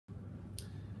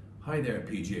Hi there,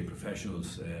 PGA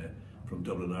Professionals from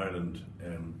Dublin, Ireland.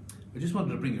 I just wanted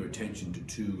to bring your attention to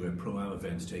two Pro-Am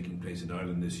events taking place in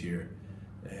Ireland this year.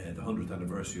 The 100th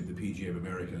anniversary of the PGA of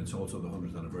America, and it's also the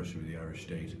 100th anniversary of the Irish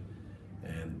State.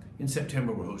 In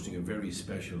September we're hosting a very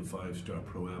special 5-star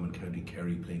Pro-Am in County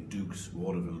Kerry, playing Dukes,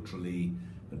 Waterville, Tralee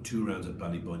and 2 rounds at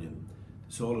Ballybunion.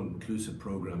 This all-inclusive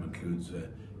programme includes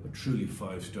a truly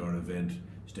 5-star event,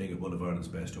 staying at one of Ireland's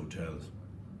best hotels.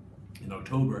 In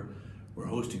October we're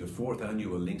hosting a 4th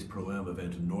annual Links Pro-Am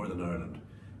event in Northern Ireland,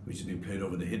 which is being played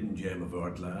over the hidden gem of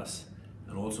Ardglass,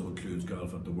 and also includes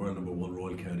golf at the world #1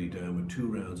 Royal County Down with 2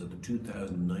 rounds at the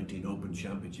 2019 Open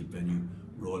Championship venue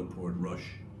Royal Portrush.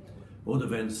 Both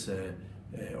events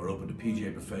are open to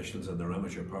PGA Professionals and their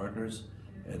amateur partners.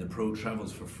 The Pro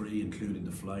travels for free, including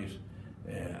the flight,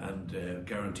 and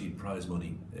guaranteed prize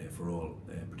money for all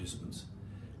participants.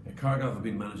 Carr have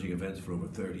been managing events for over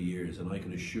 30 years, and I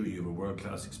can assure you of a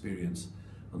world-class experience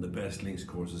on the best links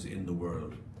courses in the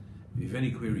world. If you have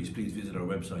any queries, please visit our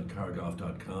website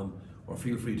carrgolf.com, or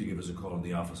feel free to give us a call in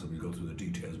the office and we'll go through the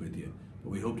details with you. But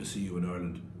we hope to see you in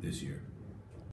Ireland this year.